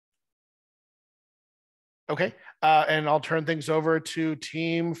Okay, and I'll turn things over to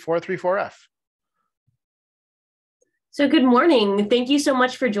team 434F. So good morning. Thank you so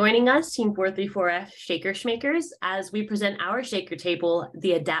much for joining us, Team 434F Shaker Schmakers, as we present our shaker table,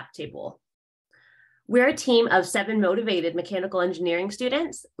 the ADAPT table. We're a team of 7 motivated mechanical engineering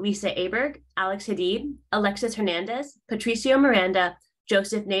students: Lisa Aberg, Alex Hadid, Alexis Hernandez, Patricio Miranda,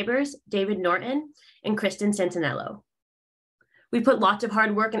 Joseph Neighbors, David Norton, and Kristen Santinello. We put lots of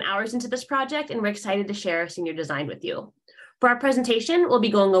hard work and hours into this project, and we're excited to share our senior design with you. For our presentation, we'll be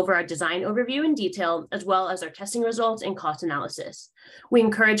going over our design overview in detail, as well as our testing results and cost analysis. We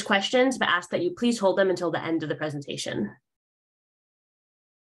encourage questions, but ask that you please hold them until the end of the presentation.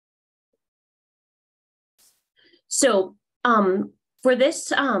 So for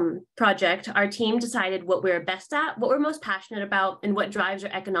this project, our team decided what we're best at, what we're most passionate about, and what drives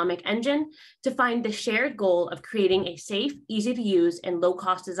our economic engine to find the shared goal of creating a safe, easy to use, and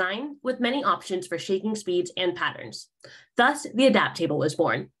low-cost design with many options for shaking speeds and patterns. Thus, the ADAPT table was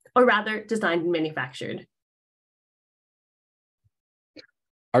born, or rather, designed and manufactured.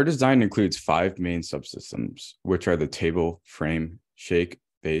 Our design includes 5 main subsystems, which are the table, frame, shake,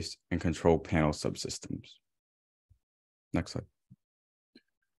 base, and control panel subsystems. Next slide.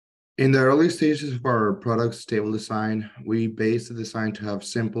 In the early stages of our product's table design, we based the design to have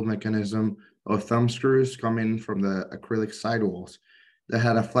simple mechanism of thumb screws coming from the acrylic sidewalls that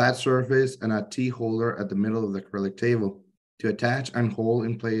had a flat surface and a T-holder at the middle of the acrylic table to attach and hold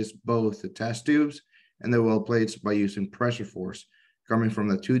in place both the test tubes and the weld plates by using pressure force coming from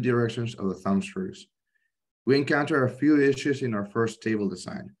the 2 directions of the thumb screws. We encountered a few issues in our first table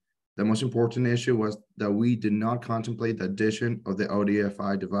design. The most important issue was that we did not contemplate the addition of the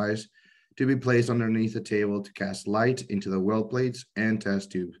ODFI device to be placed underneath the table to cast light into the weld plates and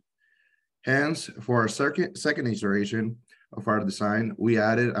test tubes. Hence, for our second iteration of our design, we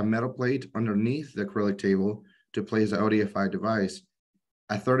added a metal plate underneath the acrylic table to place the ODFI device.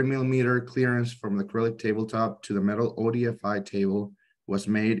 A 30mm clearance from the acrylic tabletop to the metal ODFI table was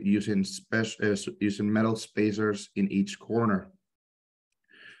made using metal spacers in each corner.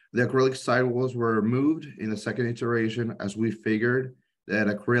 The acrylic sidewalls were removed in the second iteration as we figured that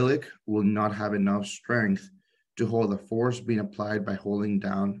acrylic will not have enough strength to hold the force being applied by holding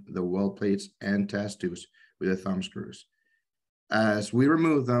down the weld plates and test tubes with the thumb screws. As we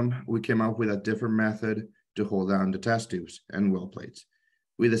removed them, we came up with a different method to hold down the test tubes and weld plates.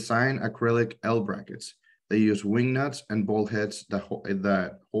 We designed acrylic L brackets. They use wing nuts and bolt heads that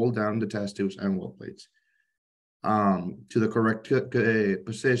hold down the test tubes and weld plates to the correct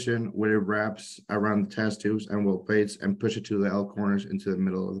position where it wraps around the test tubes and weld plates and push it to the L corners into the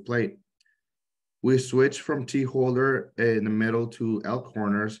middle of the plate. We switched from T-holder in the middle to L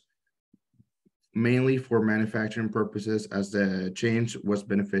corners mainly for manufacturing purposes, as the change was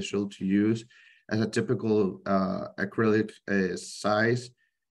beneficial to use as a typical acrylic size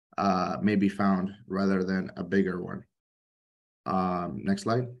may be found rather than a bigger one. Next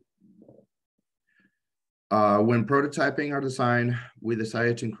slide. When prototyping our design, we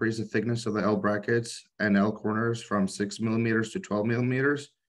decided to increase the thickness of the L brackets and L corners from 6mm to 12mm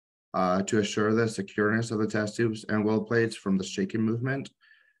to assure the secureness of the test tubes and weld plates from the shaking movement.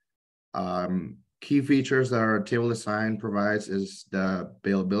 Key features that our table design provides is the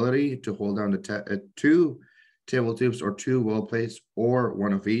availability to hold down the 2 table tubes or 2 weld plates or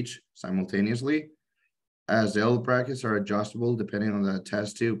one of each simultaneously. As the L brackets are adjustable depending on the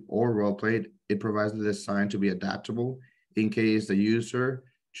test tube or weld plate, it provides the design to be adaptable in case the user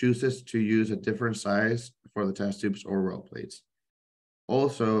chooses to use a different size for the test tubes or weld plates.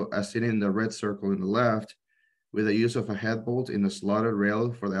 Also, as seen in the red circle in the left, with the use of a head bolt in the slotted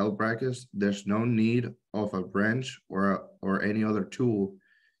rail for the L brackets, there's no need of a wrench or any other tool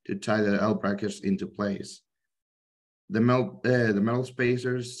to tie the L brackets into place. The metal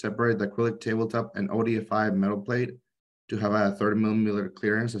spacers separate the acrylic tabletop and ODFI metal plate to have a 30mm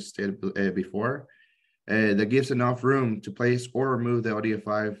clearance, as stated before. That gives enough room to place or remove the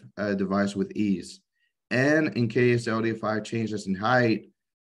ODFI device with ease. And in case the ODFI changes in height,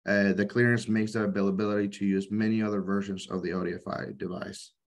 the clearance makes the availability to use many other versions of the ODFI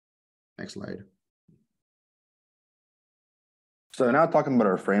device. Next slide. So now talking about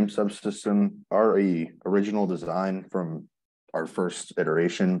our frame subsystem, our original design from our first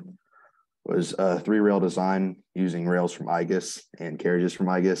iteration was a 3-rail design using rails from IGUS and carriages from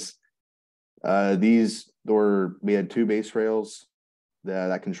IGUS. We had 2 base rails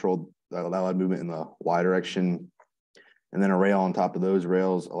that allowed movement in the Y direction, and then a rail on top of those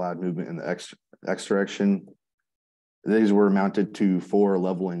rails allowed movement in the X direction. These were mounted to 4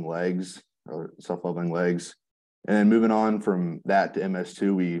 leveling legs, or self-leveling legs, And then moving on from that to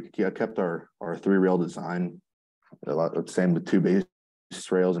MS2, we kept our 3-rail design, the same with 2 base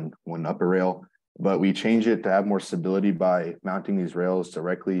rails and 1 upper rail, but we changed it to have more stability by mounting these rails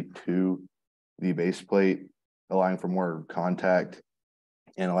directly to the base plate, allowing for more contact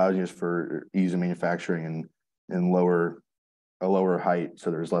and allows us for ease of manufacturing and a lower height, so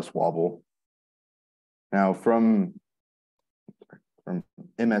there's less wobble. Now from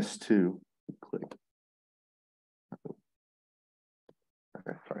MS2, click.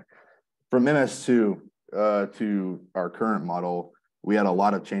 Okay, sorry. From MS2 to our current model, we had a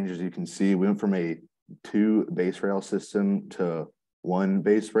lot of changes. You can see we went from a 2 base rail system to 1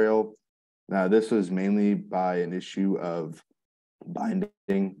 base rail. Now this was mainly by an issue of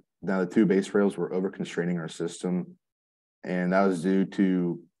binding. Now the 2 base rails were over constraining our system, and that was due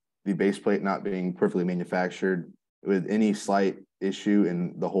to the base plate not being perfectly manufactured. With any slight issue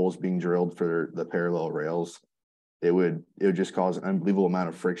in the holes being drilled for the parallel rails, it would just cause an unbelievable amount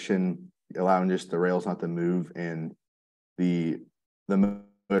of friction, allowing just the rails not to move, and the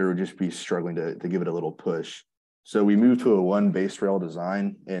motor would just be struggling to give it a little push. So we moved to a 1 base rail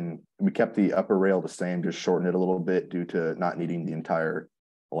design, and we kept the upper rail the same, just shortened it a little bit due to not needing the entire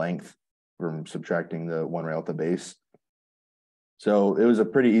length from subtracting the 1 rail at the base. So it was a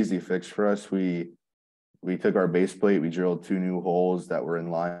pretty easy fix for us. We took our base plate, we drilled 2 new holes that were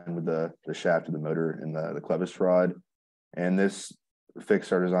in line with the shaft of the motor and the clevis rod. And this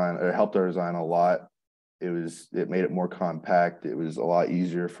fixed our design, it helped our design a lot. It made it more compact. It was a lot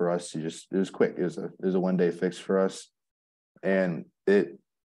easier for us to it was quick. It was a 1-day fix for us. And it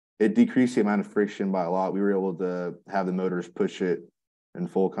decreased the amount of friction by a lot. We were able to have the motors push it in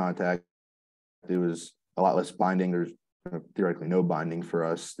full contact. It was a lot less binding. There's theoretically no binding for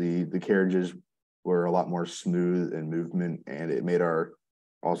us. The carriages were a lot more smooth in movement, and it made our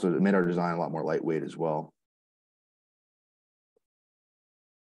design a lot more lightweight as well.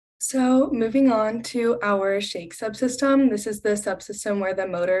 So moving on to our shake subsystem, this is the subsystem where the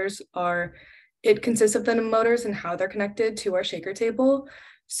motors it consists of the motors and how they're connected to our shaker table.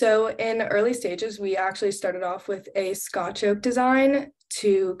 So in early stages, we actually started off with a Scotch oak design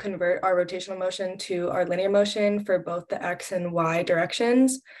to convert our rotational motion to our linear motion for both the X and Y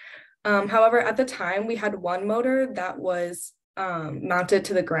directions. However, at the time, we had 1 motor that was mounted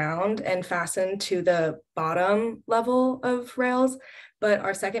to the ground and fastened to the bottom level of rails, but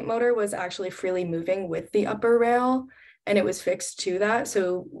our second motor was actually freely moving with the upper rail, and it was fixed to that.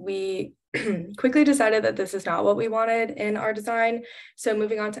 So we quickly decided that this is not what we wanted in our design. So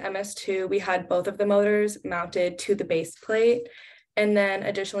moving on to MS2, we had both of the motors mounted to the base plate. And then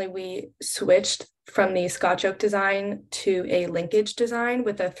additionally, we switched from the Scotch oak design to a linkage design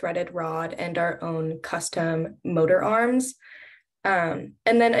with a threaded rod and our own custom motor arms. And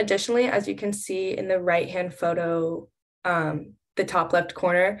then additionally, as you can see in the right-hand photo, the top left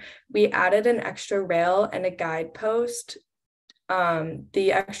corner, we added an extra rail and a guide post.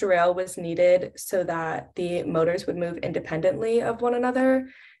 The extra rail was needed so that the motors would move independently of one another.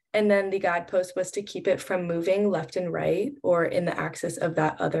 And then the guide post was to keep it from moving left and right or in the axis of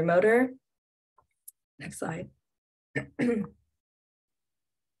that other motor. Next slide.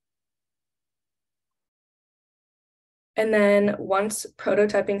 And then once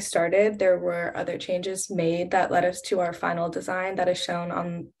prototyping started, there were other changes made that led us to our final design that is shown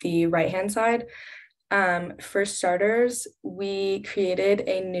on the right-hand side. For starters, we created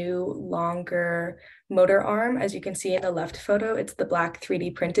a new longer motor arm. As you can see in the left photo, it's the black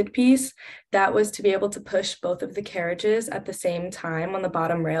 3D printed piece. That was to be able to push both of the carriages at the same time on the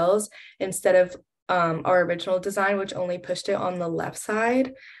bottom rails instead of our original design, which only pushed it on the left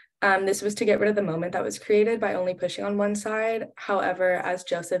side. This was to get rid of the moment that was created by only pushing on one side. However, as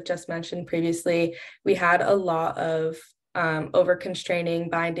Joseph just mentioned previously, we had a lot of over constraining,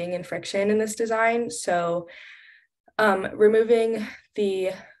 binding, and friction in this design. So removing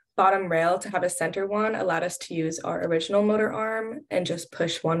the bottom rail to have a center one allowed us to use our original motor arm and just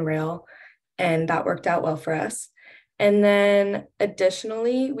push 1 rail, and that worked out well for us. And then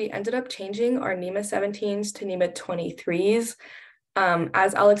additionally, we ended up changing our NEMA 17s to NEMA 23s.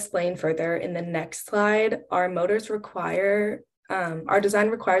 As I'll explain further in the next slide, our design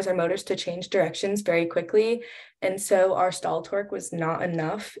requires our motors to change directions very quickly. And so our stall torque was not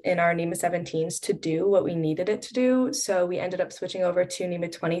enough in our NEMA 17s to do what we needed it to do. So we ended up switching over to NEMA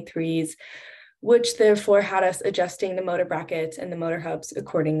 23s, which therefore had us adjusting the motor brackets and the motor hubs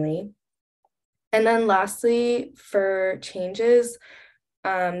accordingly. And then lastly, for changes,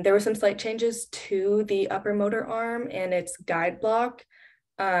 there were some slight changes to the upper motor arm and its guide block.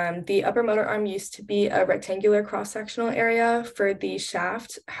 The upper motor arm used to be a rectangular cross-sectional area for the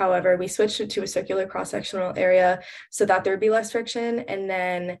shaft. However, we switched it to a circular cross-sectional area so that there would be less friction. And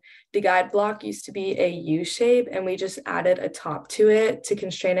then the guide block used to be a U shape, and we just added a top to it to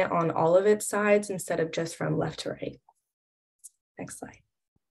constrain it on all of its sides instead of just from left to right. Next slide.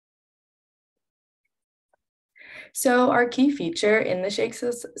 So our key feature in the shake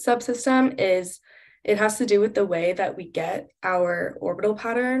subsystem is it has to do with the way that we get our orbital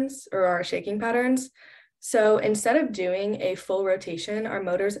patterns or our shaking patterns. So instead of doing a full rotation, our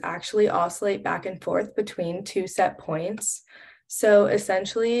motors actually oscillate back and forth between two set points. So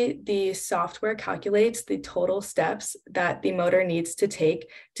essentially, the software calculates the total steps that the motor needs to take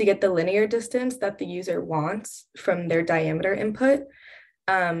to get the linear distance that the user wants from their diameter input.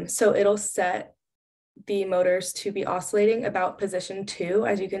 So it'll set the motors to be oscillating about position 2,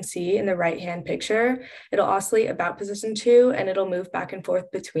 as you can see in the right-hand picture. It'll oscillate about position 2, and it'll move back and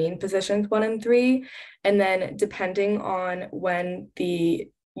forth between positions 1 and 3. And then depending on when the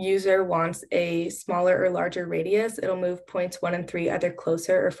user wants a smaller or larger radius, it'll move points 1 and 3 either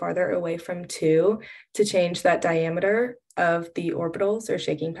closer or farther away from 2 to change that diameter of the orbitals or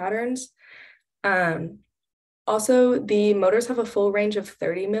shaking patterns. Also, the motors have a full range of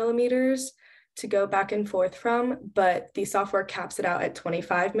 30 millimeters to go back and forth from, but the software caps it out at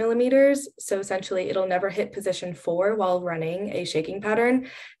 25 millimeters. So essentially it'll never hit position 4 while running a shaking pattern.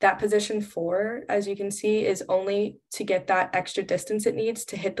 That position 4, as you can see, is only to get that extra distance it needs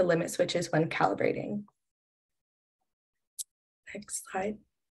to hit the limit switches when calibrating. Next slide.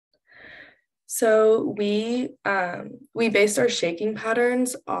 So we based our shaking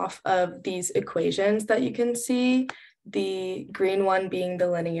patterns off of these equations that you can see. The green one being the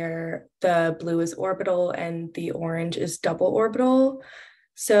linear, the blue is orbital, and the orange is double orbital.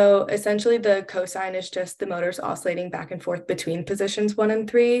 So essentially the cosine is just the motors oscillating back and forth between positions 1 and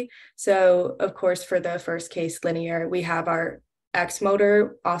 3. So of course, for the first case linear, we have our X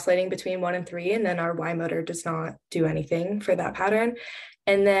motor oscillating between 1 and 3, and then our Y motor does not do anything for that pattern.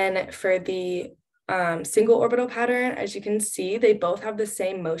 And then for the single orbital pattern, as you can see, they both have the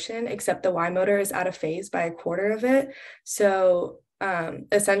same motion, except the Y motor is out of phase by 1/4 of it. So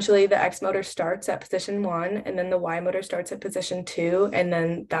essentially the X motor starts at position 1, and then the Y motor starts at position 2, and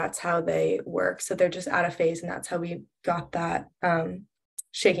then that's how they work. So they're just out of phase, and that's how we got that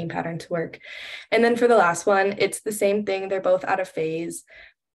shaking pattern to work. And then for the last one, it's the same thing. They're both out of phase,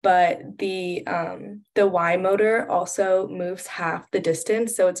 but the Y motor also moves half the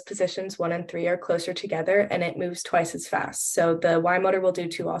distance. So its positions 1 and 3 are closer together, and it moves twice as fast. So the Y motor will do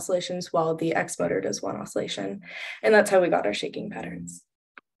 2 oscillations while the X motor does 1 oscillation. And that's how we got our shaking patterns.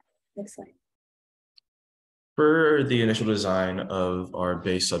 Next slide. For the initial design of our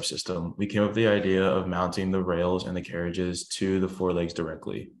base subsystem, we came up with the idea of mounting the rails and the carriages to the forelegs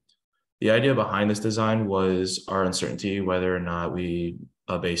directly. The idea behind this design was our uncertainty whether or not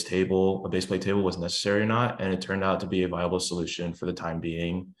a base plate table was necessary or not, and it turned out to be a viable solution for the time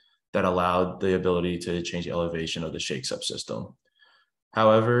being that allowed the ability to change the elevation of the shake subsystem.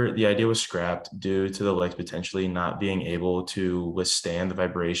 However, the idea was scrapped due to the legs potentially not being able to withstand the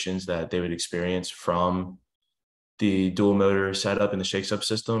vibrations that they would experience from the dual motor setup in the shake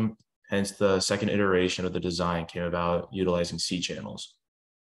subsystem. Hence, the second iteration of the design came about utilizing C channels.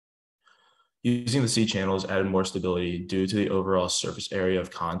 Using the C channels added more stability due to the overall surface area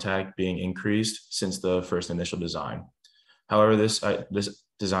of contact being increased since the first initial design. However, this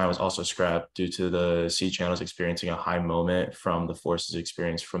design was also scrapped due to the C channels experiencing a high moment from the forces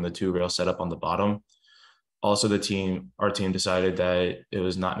experienced from the 2 rail setup on the bottom. Also, our team decided that it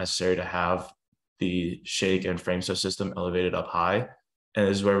was not necessary to have the shake and frame subsystem elevated up high. And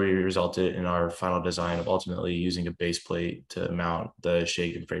this is where we resulted in our final design of ultimately using a base plate to mount the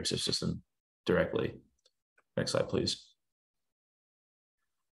shake and frame subsystem directly. Next slide, please.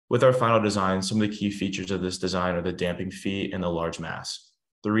 With our final design, some of the key features of this design are the damping feet and the large mass.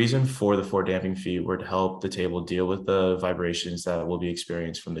 The reason for the 4 damping feet were to help the table deal with the vibrations that will be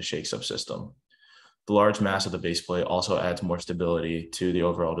experienced from the shake subsystem. The large mass of the base plate also adds more stability to the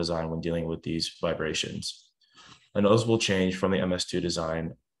overall design when dealing with these vibrations. A noticeable change from the MS2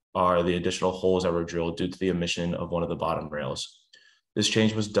 design are the additional holes that were drilled due to the omission of one of the bottom rails. This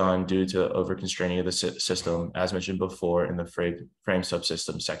change was done due to over-constraining of the system, as mentioned before in the frame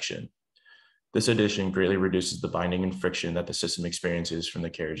subsystem section. This addition greatly reduces the binding and friction that the system experiences from the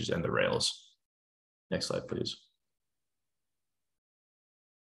carriages and the rails. Next slide, please.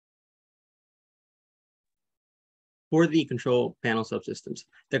 For the control panel subsystems,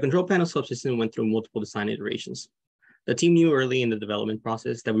 the control panel subsystem went through multiple design iterations. The team knew early in the development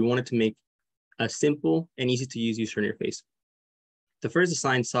process that we wanted to make a simple and easy to use user interface. The first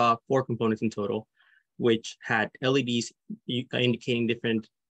design saw 4 components in total, which had LEDs indicating different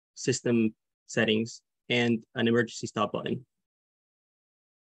system settings and an emergency stop button.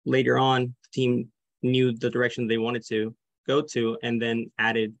 Later on, the team knew the direction they wanted to go to and then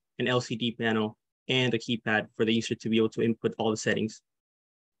added an LCD panel and a keypad for the user to be able to input all the settings.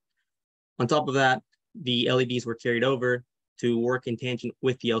 On top of that, the LEDs were carried over to work in tangent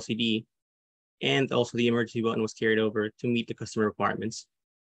with the LCD, and also the emergency button was carried over to meet the customer requirements.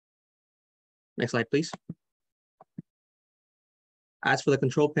 Next slide, please. As for the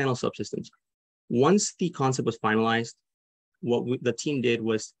control panel subsystems, once the concept was finalized, what the team did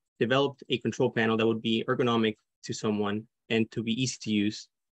was developed a control panel that would be ergonomic to someone and to be easy to use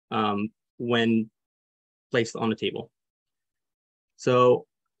when placed on the table. So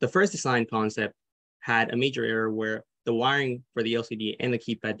the first design concept had a major error where the wiring for the LCD and the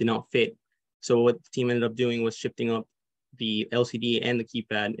keypad did not fit. So what the team ended up doing was shifting up the LCD and the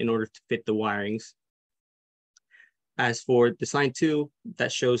keypad in order to fit the wirings. As for design 2,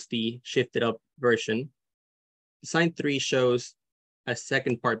 that shows the shifted up version. Design 3 shows a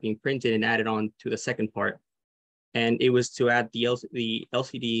second part being printed and added on to the second part. And it was to add the LEDs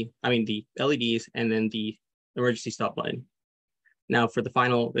and then the emergency stop button. Now for the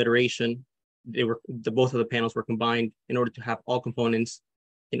final iteration, both of the panels were combined in order to have all components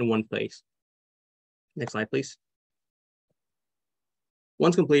in one place. Next slide, please.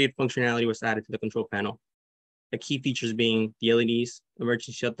 Once completed, functionality was added to the control panel. The key features being the LEDs,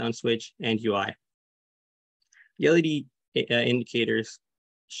 emergency shutdown switch, and UI. The LED indicators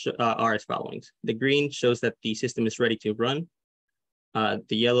are as following. The green shows that the system is ready to run. The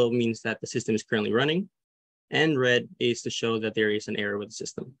yellow means that the system is currently running. And red is to show that there is an error with the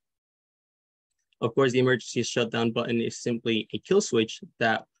system. Of course, the emergency shutdown button is simply a kill switch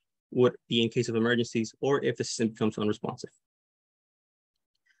that would be in case of emergencies or if the system becomes unresponsive.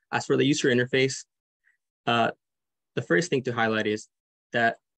 As for the user interface, the first thing to highlight is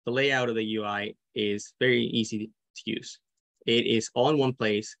that the layout of the UI is very easy to use. It is all in one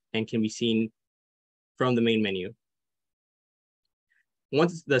place and can be seen from the main menu.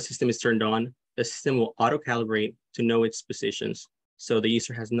 Once the system is turned on, the system will auto-calibrate to know its positions, so the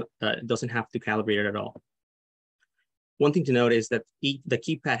user doesn't have to calibrate it at all. One thing to note is that the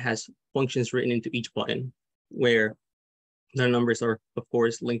keypad has functions written into each button, where the numbers are, of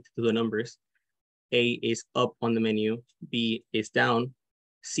course, linked to the numbers. A is up on the menu, B is down,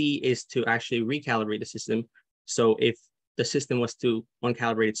 C is to actually recalibrate the system. So if the system was to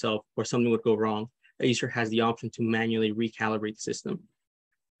uncalibrate itself or something would go wrong, the user has the option to manually recalibrate the system.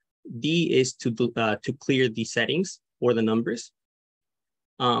 D is to clear the settings or the numbers.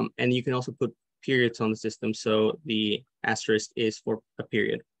 And you can also put periods on the system. So the asterisk is for a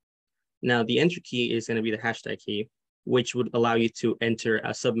period. Now the enter key is going to be the hashtag key, which would allow you to enter a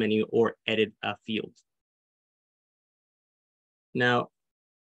submenu or edit a field. Now,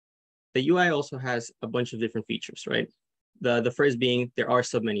 the UI also has a bunch of different features, right? The first being there are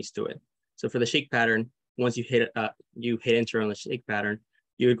submenus to it. So for the shake pattern, once you hit enter on the shake pattern,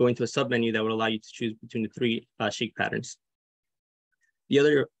 you're going to a submenu that would allow you to choose between the 3 shake patterns. The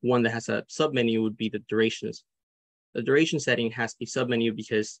other one that has a submenu would be the durations. The duration setting has a submenu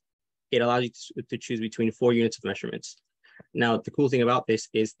because it allows you to choose between 4 units of measurements. Now, the cool thing about this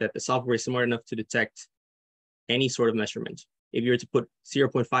is that the software is smart enough to detect any sort of measurement. If you were to put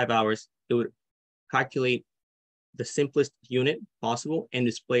 0.5 hours, it would calculate the simplest unit possible and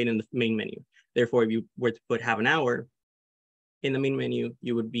display it in the main menu. Therefore, if you were to put half an hour in the main menu,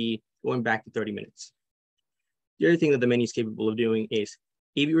 you would be going back to 30 minutes. The other thing that the menu is capable of doing is,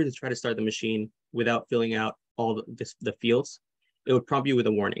 if you were to try to start the machine without filling out all the fields, it would prompt you with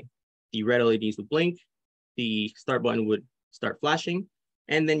a warning. The red LEDs would blink, the start button would start flashing,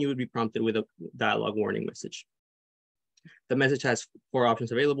 and then you would be prompted with a dialog warning message. The message has 4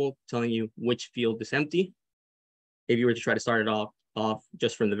 options available, telling you which field is empty. If you were to try to start it off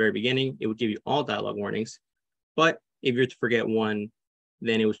just from the very beginning, it would give you all dialog warnings. But if you were to forget one,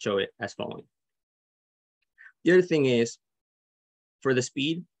 then it would show it as following. The other thing is, for the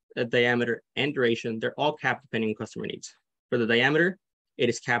speed, diameter, and duration, they're all capped depending on customer needs. For the diameter, it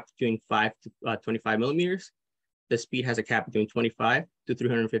is capped between 5 to 25 millimeters. The speed has a cap between 25 to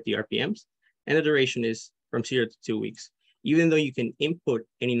 350 RPMs, and the duration is from 0 to 2 weeks. Even though you can input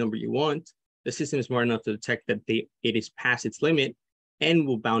any number you want, the system is smart enough to detect that it is past its limit and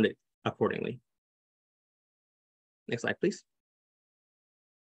will bound it accordingly. Next slide, please.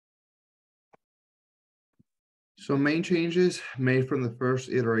 So main changes made from the first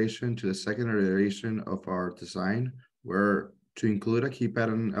iteration to the second iteration of our design were to include a keypad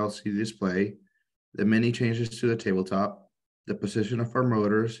and LCD display, the many changes to the tabletop, the position of our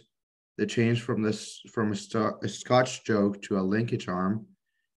motors, the change from a Scotch yoke to a linkage arm,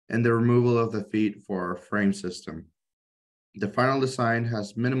 and the removal of the feet for our frame system. The final design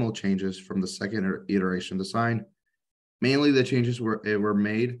has minimal changes from the second iteration design. Mainly the changes were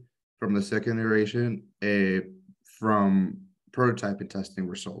made from the second iteration from prototype and testing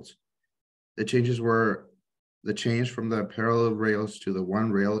results. The changes were the change from the parallel rails to the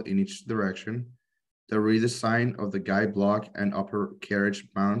one rail in each direction, the redesign of the guide block and upper carriage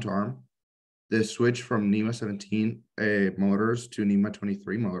mount arm, the switch from NEMA 17 motors to NEMA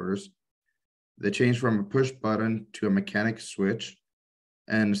 23 motors, the change from a push button to a mechanic switch,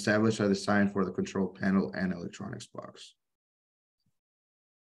 and establish a design for the control panel and electronics box.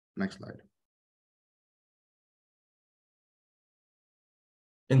 Next slide.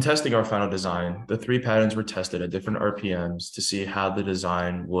 In testing our final design, the 3 patterns were tested at different RPMs to see how the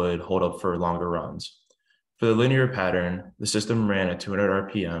design would hold up for longer runs. For the linear pattern, the system ran at 200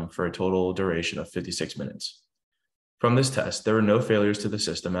 RPM for a total duration of 56 minutes. From this test, there were no failures to the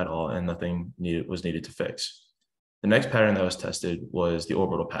system at all and nothing was needed to fix. The next pattern that was tested was the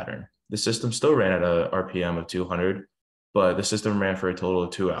orbital pattern. The system still ran at a RPM of 200, but the system ran for a total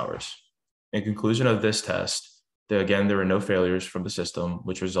of 2 hours. In conclusion of this test, again, there were no failures from the system,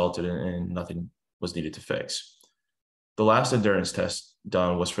 which resulted in nothing was needed to fix. The last endurance test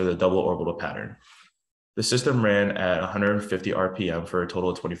done was for the double orbital pattern. The system ran at 150 RPM for a total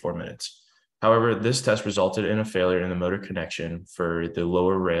of 24 minutes. However, this test resulted in a failure in the motor connection for the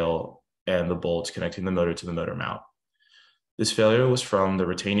lower rail and the bolts connecting the motor to the motor mount. This failure was from the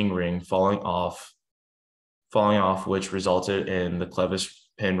retaining ring falling off, which resulted in the clevis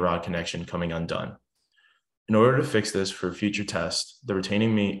pin rod connection coming undone. In order to fix this for future tests, the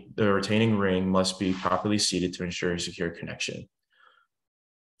retaining ring must be properly seated to ensure a secure connection.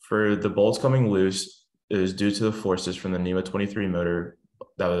 For the bolts coming loose, it is due to the forces from the NEMA 23 motor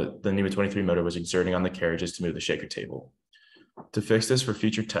that the NEMA 23 motor was exerting on the carriages to move the shaker table. To fix this for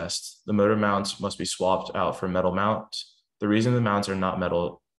future tests, the motor mounts must be swapped out for metal mounts. The reason the mounts are not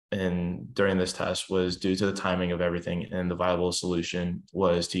metal during this test was due to the timing of everything, and the viable solution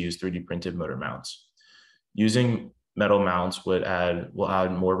was to use 3D printed motor mounts. Using metal mounts will add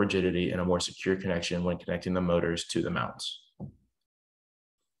more rigidity and a more secure connection when connecting the motors to the mounts.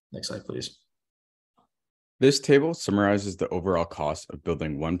 Next slide, please. This table summarizes the overall cost of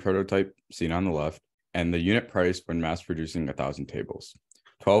building one prototype, seen on the left, and the unit price when mass producing 1,000 tables.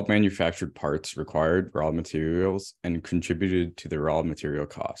 12 manufactured parts required raw materials and contributed to the raw material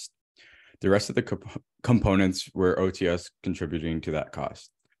cost. The rest of the components were OTS contributing to that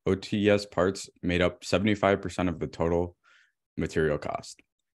cost. OTS parts made up 75% of the total material cost.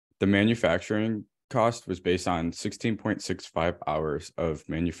 The manufacturing cost was based on 16.65 hours of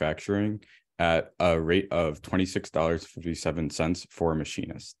manufacturing at a rate of $26.57 for a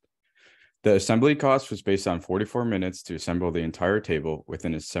machinist. The assembly cost was based on 44 minutes to assemble the entire table with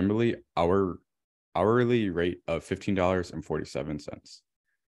an assembly hourly rate of $15.47.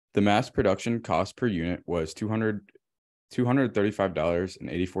 The mass production cost per unit was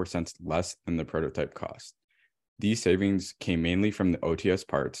 $235.84 less than the prototype cost. These savings came mainly from the OTS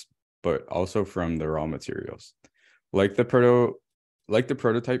parts, but also from the raw materials. Like the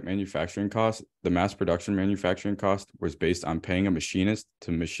prototype manufacturing cost, the mass production manufacturing cost was based on paying a machinist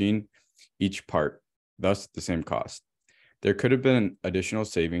to machine each part, thus the same cost. There could have been additional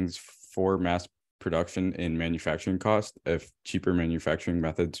savings for mass production in manufacturing cost if cheaper manufacturing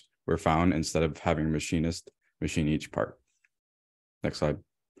methods were found instead of having a machinist machine each part. Next slide.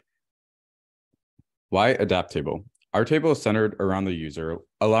 Why adapt table? Our table is centered around the user,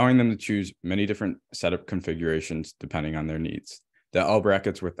 allowing them to choose many different setup configurations depending on their needs. The L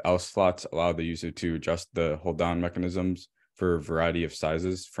brackets with L slots allow the user to adjust the hold down mechanisms for a variety of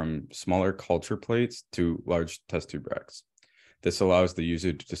sizes, from smaller culture plates to large test tube racks. This allows the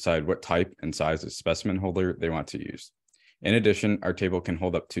user to decide what type and size of specimen holder they want to use. In addition, our table can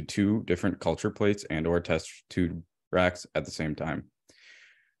hold up to 2 different culture plates and/or test tube racks at the same time.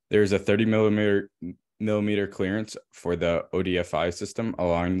 There is a 30 millimeter clearance for the ODFI system,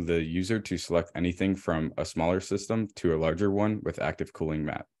 allowing the user to select anything from a smaller system to a larger one with active cooling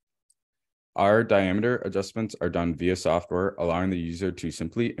mat. Our diameter adjustments are done via software, allowing the user to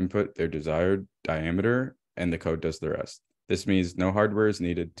simply input their desired diameter and the code does the rest. This means no hardware is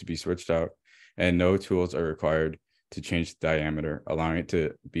needed to be switched out and no tools are required to change the diameter, allowing it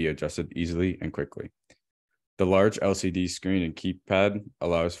to be adjusted easily and quickly. The large LCD screen and keypad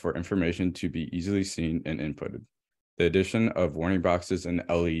allows for information to be easily seen and inputted. The addition of warning boxes and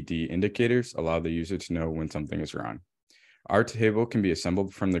LED indicators allow the user to know when something is wrong. Our table can be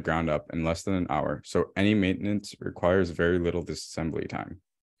assembled from the ground up in less than an hour, so any maintenance requires very little disassembly time.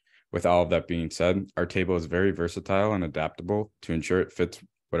 With all of that being said, our table is very versatile and adaptable to ensure it fits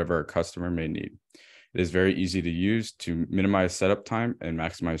whatever our customer may need. It is very easy to use to minimize setup time and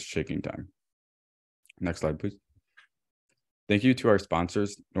maximize shaking time. Next slide, please. Thank you to our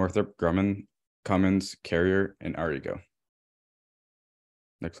sponsors, Northrop Grumman, Cummins, Carrier, and Arrigo.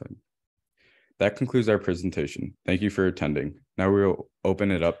 Next slide. That concludes our presentation. Thank you for attending. Now we will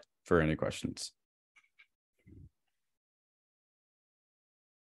open it up for any questions.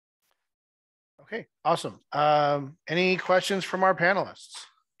 Okay, awesome. Any questions from our panelists?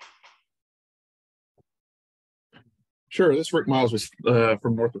 Sure. This is Rick Miles with,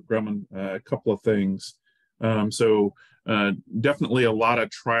 from Northrop Grumman. A couple of things. Definitely a lot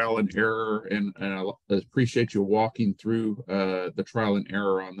of trial and error, and I appreciate you walking through the trial and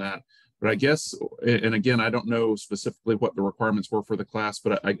error on that. But I guess, and again, I don't know specifically what the requirements were for the class,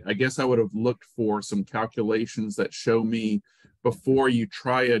 but I guess I would have looked for some calculations that show me before you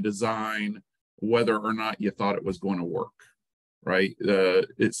try a design whether or not you thought it was going to work, right?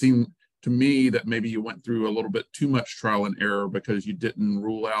 It seemed to me that maybe you went through a little bit too much trial and error because you didn't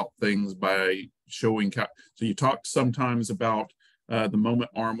rule out things by showing. So you talked sometimes about the moment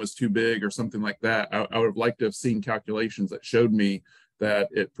arm was too big or something like that. I would have liked to have seen calculations that showed me that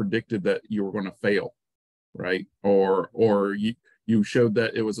it predicted that you were going to fail, right? Or you showed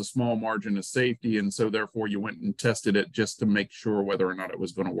that it was a small margin of safety, and so therefore you went and tested it just to make sure whether or not it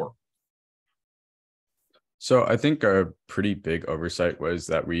was going to work. So I think a pretty big oversight was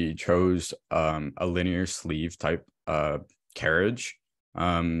that we chose a linear sleeve type carriage.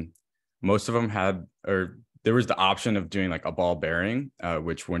 Most of them had, or there was the option of doing like a ball bearing,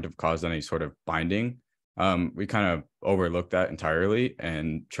 which wouldn't have caused any sort of binding. We kind of overlooked that entirely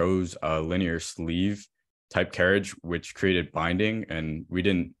and chose a linear sleeve type carriage, which created binding. And we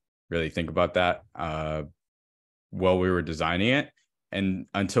didn't really think about that while we were designing it. And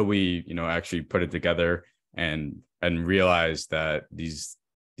until we, actually put it together and realized that these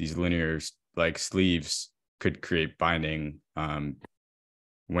linear like sleeves could create binding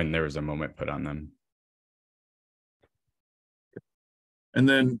when there was a moment put on them. And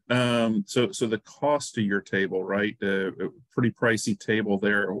then, so the cost of your table, right? A pretty pricey table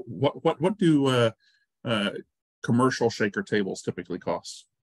there. What do commercial shaker tables typically cost?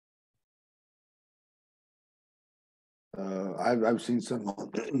 I've seen some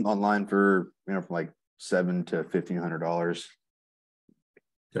online for from like $700 to $1,500.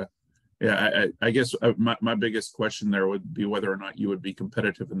 Okay, yeah, I guess my biggest question there would be whether or not you would be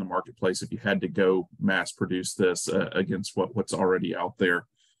competitive in the marketplace if you had to go mass produce this against what's already out there.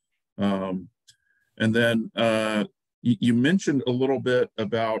 And then you mentioned a little bit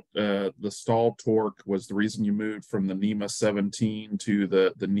about the stall torque was the reason you moved from the NEMA 17 to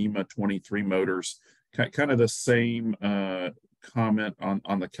the NEMA 23 motors. Kind of the same comment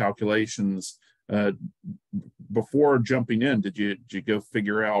on the calculations. Before jumping in, did you go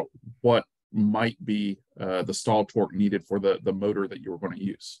figure out what might be the stall torque needed for the motor that you were going to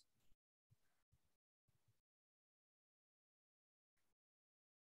use?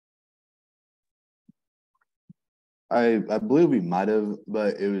 I believe we might have,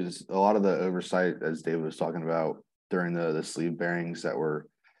 but it was a lot of the oversight, as David was talking about, during the sleeve bearings that were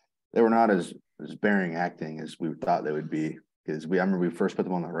not as bearing acting as we thought they would be. Because I remember we first put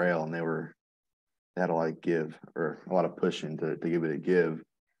them on the rail and they had a lot of give, or a lot of pushing to give it a give.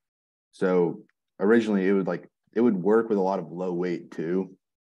 So originally it would work with a lot of low weight too.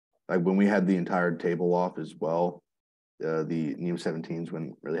 Like when we had the entire table off as well, the NEMA 17s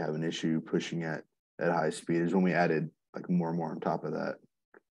wouldn't really have an issue pushing at high speed. Is when we added like more and more on top of that.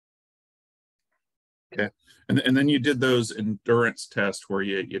 Okay, and then you did those endurance tests where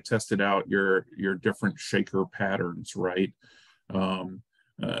you tested out your different shaker patterns, right?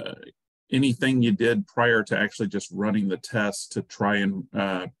 Anything you did prior to actually just running the test to try and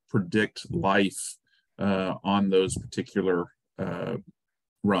predict life on those particular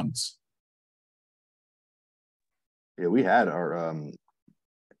runs? Yeah, we had our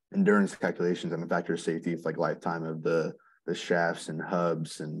endurance calculations and the factor of safety, like lifetime of the shafts and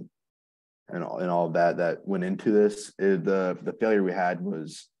hubs and all of that went into this. The failure we had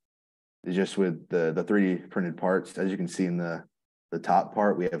was just with the 3D printed parts. As you can see in the top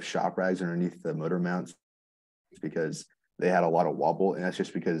part, we have shop rags underneath the motor mounts because they had a lot of wobble, and that's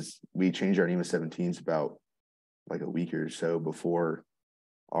just because we changed our NEMA 17s about like a week or so before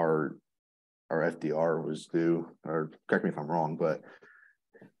our FDR was due. Or correct me if I'm wrong, but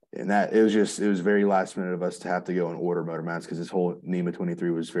in that it was very last minute of us to have to go and order motor mounts because this whole NEMA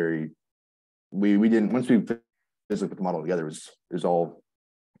 23 was very. We didn't, once we physically put the model together was all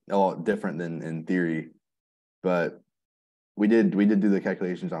different than in theory. But we did do the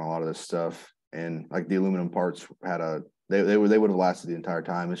calculations on a lot of this stuff, and like the aluminum parts had they would have lasted the entire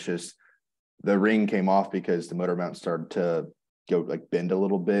time. It's just the ring came off because the motor mount started to go like bend a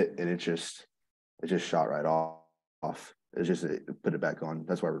little bit, and it just shot right off. It put it back on.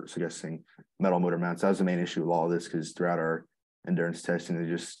 That's why we're suggesting metal motor mounts. That was the main issue with all of this, because throughout our endurance testing, they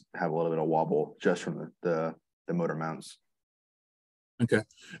just have a little bit of wobble just from the motor mounts. Okay.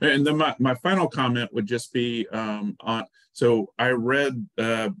 And then my final comment would just be on, so I read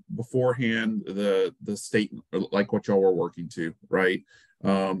beforehand the statement, like what y'all were working to, right?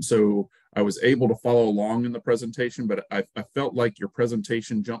 So I was able to follow along in the presentation, but I felt like your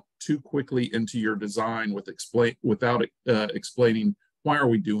presentation jumped too quickly into your design without explaining why are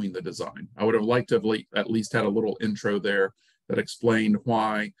we doing the design. I would have liked to have at least had a little intro there that explained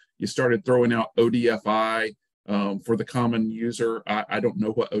why you started throwing out ODFI. For the common user, I don't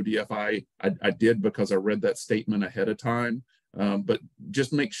know what ODFI I did because I read that statement ahead of time. But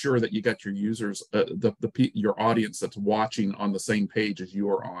just make sure that you got your users, your audience that's watching on the same page as you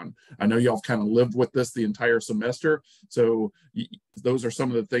are on. I know y'all kind of lived with this the entire semester, so those are some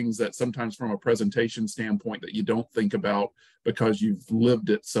of the things that sometimes from a presentation standpoint that you don't think about because you've lived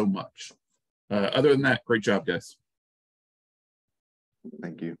it so much. Other than that, great job, guys.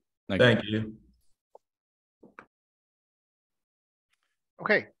 Thank you. Thank you.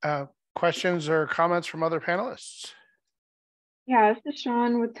 Okay, questions or comments from other panelists? Yeah, this is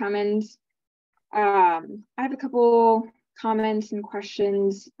Sean with Cummins. I have a couple comments and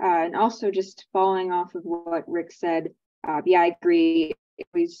questions, and also just following off of what Rick said. Yeah, I agree. It's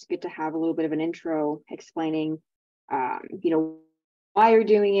always good to have a little bit of an intro explaining, why you're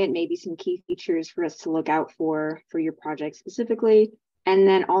doing it, maybe some key features for us to look out for your project specifically. And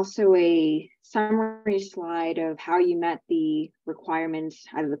then also a summary slide of how you met the requirements,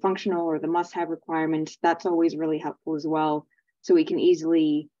 either the functional or the must-have requirements. That's always really helpful as well. So we can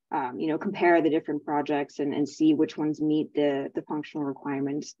easily, compare the different projects and see which ones meet the functional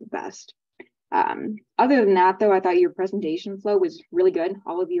requirements the best. Other than that, though, I thought your presentation flow was really good.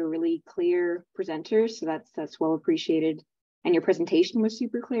 All of you are really clear presenters, so that's well appreciated. And your presentation was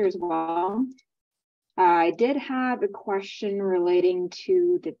super clear as well. I did have a question relating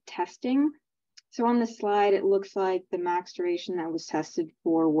to the testing. So on the slide, it looks like the max duration that was tested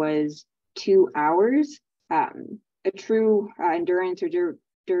for was 2 hours. A true endurance or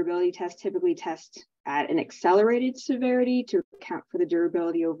durability test typically tests at an accelerated severity to account for the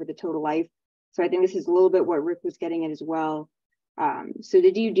durability over the total life. So I think this is a little bit what Rick was getting at as well. So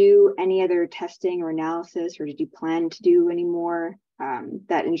did you do any other testing or analysis, or did you plan to do any more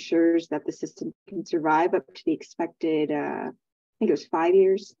that ensures that the system can survive up to the expected, I think it was 5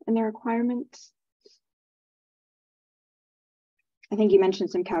 years in their requirements? I think you mentioned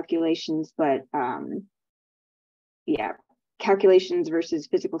some calculations, but yeah, calculations versus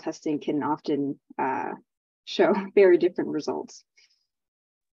physical testing can often show very different results.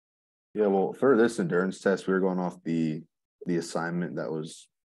 Yeah, well, for this endurance test, we were going off the assignment that was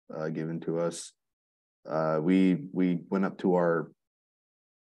given to us. We went up to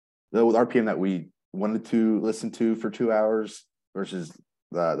the RPM that we wanted to listen to for 2 hours versus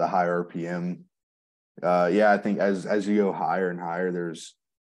the high RPM. Yeah, I think as you go higher and higher, there's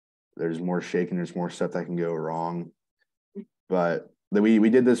more shaking, there's more stuff that can go wrong. But we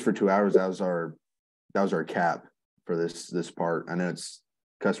did this for 2 hours. That was our cap for this part. I know it's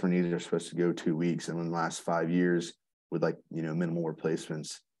customer needs are supposed to go 2 weeks, and in the last 5 years with minimal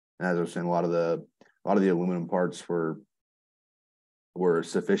replacements. And as I was saying, a lot of the aluminum parts were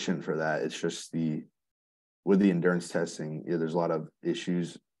sufficient for that. It's just with the endurance testing, there's a lot of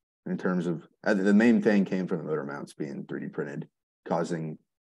issues in terms of the main thing came from the motor mounts being 3D printed, causing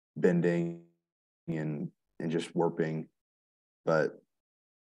bending and just warping. But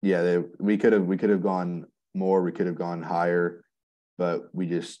yeah, we could have gone more, we could have gone higher, but we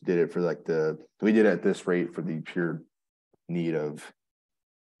just did it for we did it at this rate for the pure need of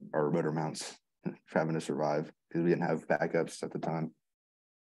our motor mounts having to survive because we didn't have backups at the time.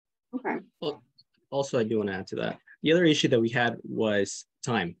 Okay. Well, also, I do want to add to that. The other issue that we had was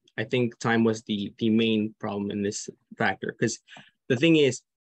time. I think time was the main problem in this factor, because the thing is,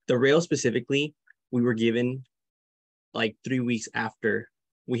 the rail specifically, we were given like 3 weeks after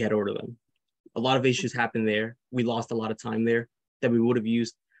we had ordered them. A lot of issues happened there. We lost a lot of time there that we would have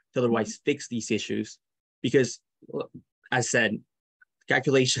used to otherwise fix these issues, because as said,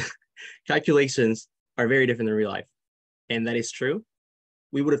 calculations are very different in real life. And that is true.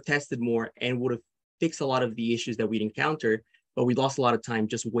 We would have tested more and would have fixed a lot of the issues that we'd encountered, but we lost a lot of time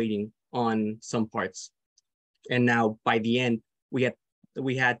just waiting on some parts. And now by the end, we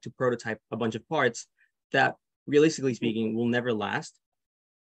had to prototype a bunch of parts that, realistically speaking, will never last.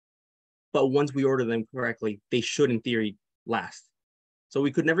 But once we order them correctly, they should, in theory, last. So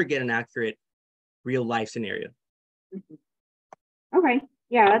we could never get an accurate real life scenario. Okay.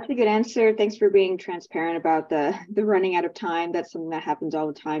 Yeah, that's a good answer. Thanks for being transparent about the running out of time. That's something that happens all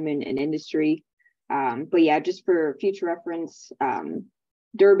the time in industry. But yeah, just for future reference,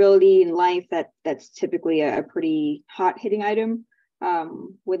 durability in life, that's typically a pretty hot hitting item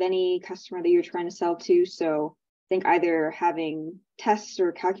with any customer that you're trying to sell to. So I think either having tests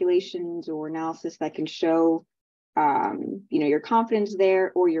or calculations or analysis that can show your confidence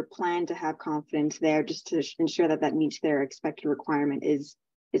there, or your plan to have confidence there, just to ensure that meets their expected requirement is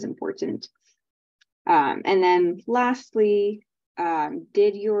important. And then lastly,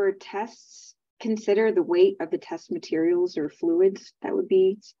 did your tests consider the weight of the test materials or fluids that would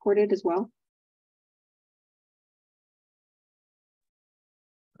be supported as well?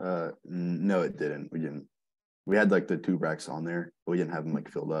 No, it didn't. We didn't. We had like the tube racks on there, but we didn't have them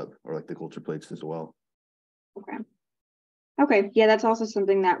like filled up, or like the culture plates as well. Okay. Yeah, that's also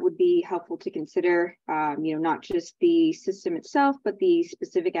something that would be helpful to consider. Not just the system itself, but the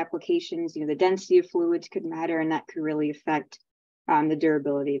specific applications. The density of fluids could matter, and that could really affect the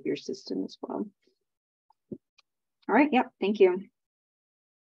durability of your system as well. All right. Yep. Thank you.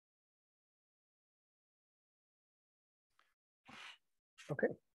 Okay.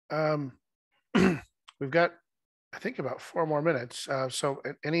 We've got, I think, about 4 more minutes. So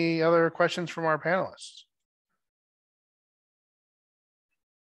any other questions from our panelists?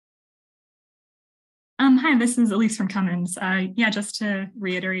 Hi, this is Elise from Cummins. Just to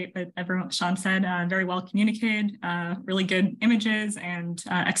reiterate what Sean said, very well communicated, really good images and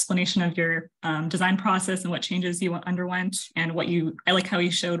explanation of your design process and what changes you underwent, and I like how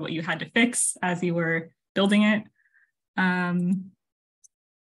you showed what you had to fix as you were building it. I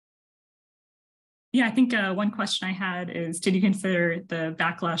think one question I had is, did you consider the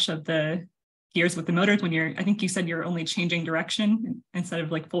backlash of the gears with the motors when I think you said you're only changing direction instead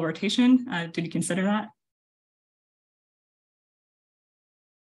of like full rotation? Did you consider that?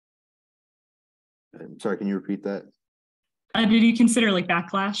 I'm sorry, can you repeat that? Did you consider like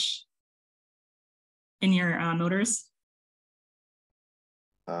backlash in your motors?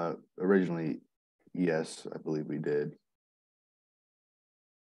 Originally, yes, I believe we did.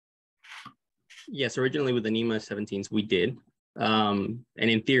 Yes, originally with the NEMA 17s, we did. And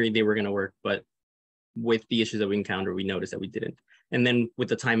in theory, they were going to work, but with the issues that we encountered, we noticed that we didn't. And then with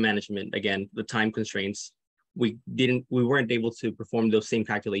the time management, again, the time constraints, we weren't able to perform those same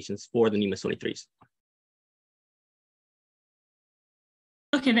calculations for the NEMA 23s.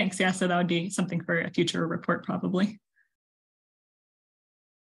 Okay, thanks. Yeah, so that would be something for a future report, probably.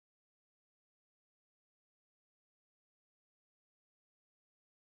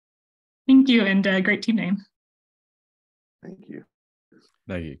 Thank you, and great team name. Thank you.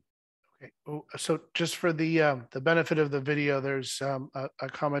 Thank you. Okay. Oh, so just for the benefit of the video, there's a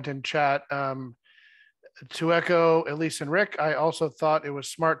comment in chat. To echo Elise and Rick, I also thought it was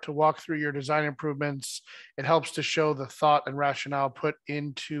smart to walk through your design improvements. It helps to show the thought and rationale put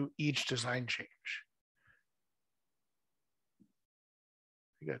into each design change.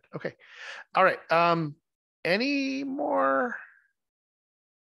 Good. Okay. All right. Any more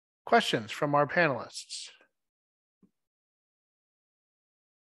questions from our panelists?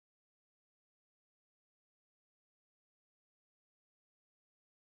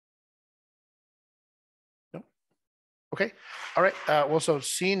 Okay. All right. Well, so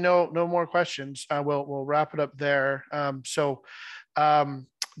seeing no more questions, we'll wrap it up there.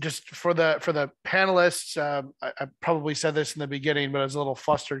 Just for the panelists, I probably said this in the beginning, but I was a little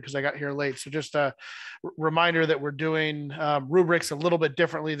flustered because I got here late. So just a reminder that we're doing rubrics a little bit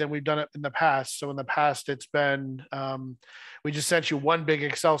differently than we've done it in the past. So in the past, it's been, we just sent you one big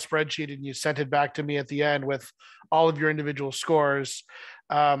Excel spreadsheet and you sent it back to me at the end with all of your individual scores.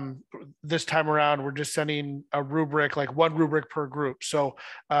 This time around, we're just sending a rubric, like one rubric per group. So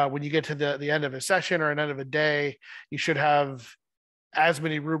when you get to the end of a session or an end of a day, you should have as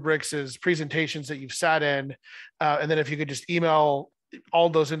many rubrics as presentations that you've sat in. And then if you could just email all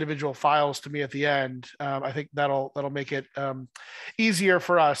those individual files to me at the end, I think that'll make it easier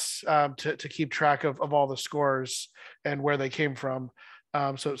for us to keep track of all the scores and where they came from.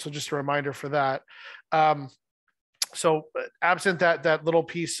 So just a reminder for that. So absent that little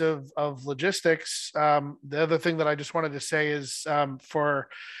piece of logistics, the other thing that I just wanted to say is for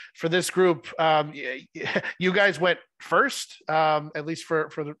this group, you guys went first, at least for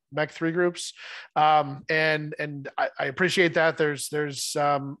the MEC 3 groups. And I appreciate that. There's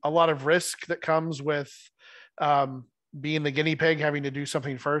a lot of risk that comes with being the guinea pig, having to do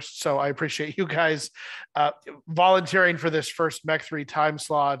something first. So I appreciate you guys volunteering for this first Mech 3 time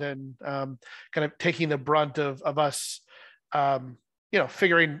slot and kind of taking the brunt of us,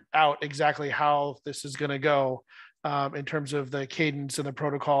 figuring out exactly how this is going to go in terms of the cadence and the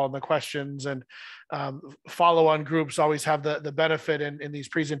protocol and the questions. And follow-on groups always have the benefit in these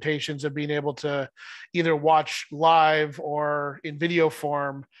presentations of being able to either watch live or in video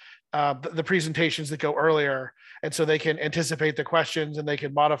form the presentations that go earlier, and so they can anticipate the questions and they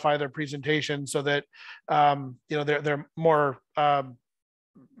can modify their presentation so that they're more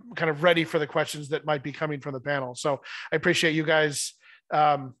kind of ready for the questions that might be coming from the panel. So I appreciate you guys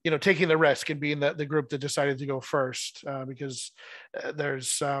taking the risk and being the group that decided to go first, because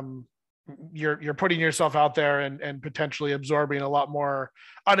there's you're putting yourself out there and potentially absorbing a lot more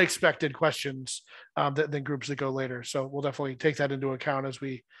unexpected questions than groups that go later. So we'll definitely take that into account as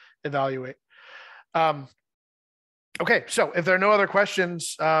we evaluate. Okay, so if there are no other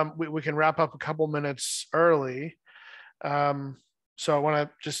questions, we can wrap up a couple minutes early. So I want to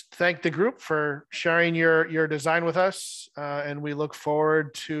just thank the group for sharing your design with us, and we look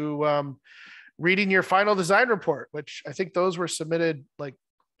forward to reading your final design report, which I think those were submitted like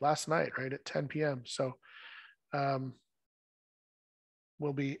last night, right, at 10 p.m. So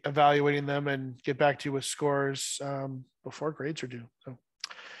we'll be evaluating them and get back to you with scores before grades are due. So,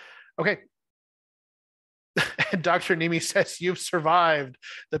 okay. And Dr. Nimi says, you've survived.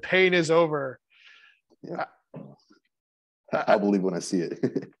 The pain is over. Yeah. I'll believe when I see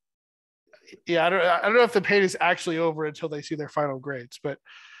it. Yeah, I don't know if the pain is actually over until they see their final grades, but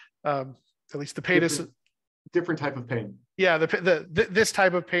at least the pain is different type of pain. Yeah, this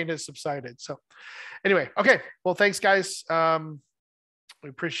type of pain has subsided. So anyway, okay. Well, thanks, guys. We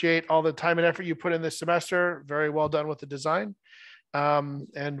appreciate all the time and effort you put in this semester. Very well done with the design.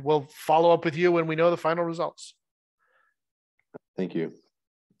 And we'll follow up with you when we know the final results. Thank you.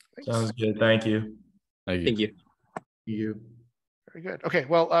 Thanks. Sounds good. Thank you. Thank you. Very good. Okay.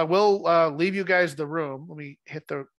 Well, we'll leave you guys the room. Let me hit the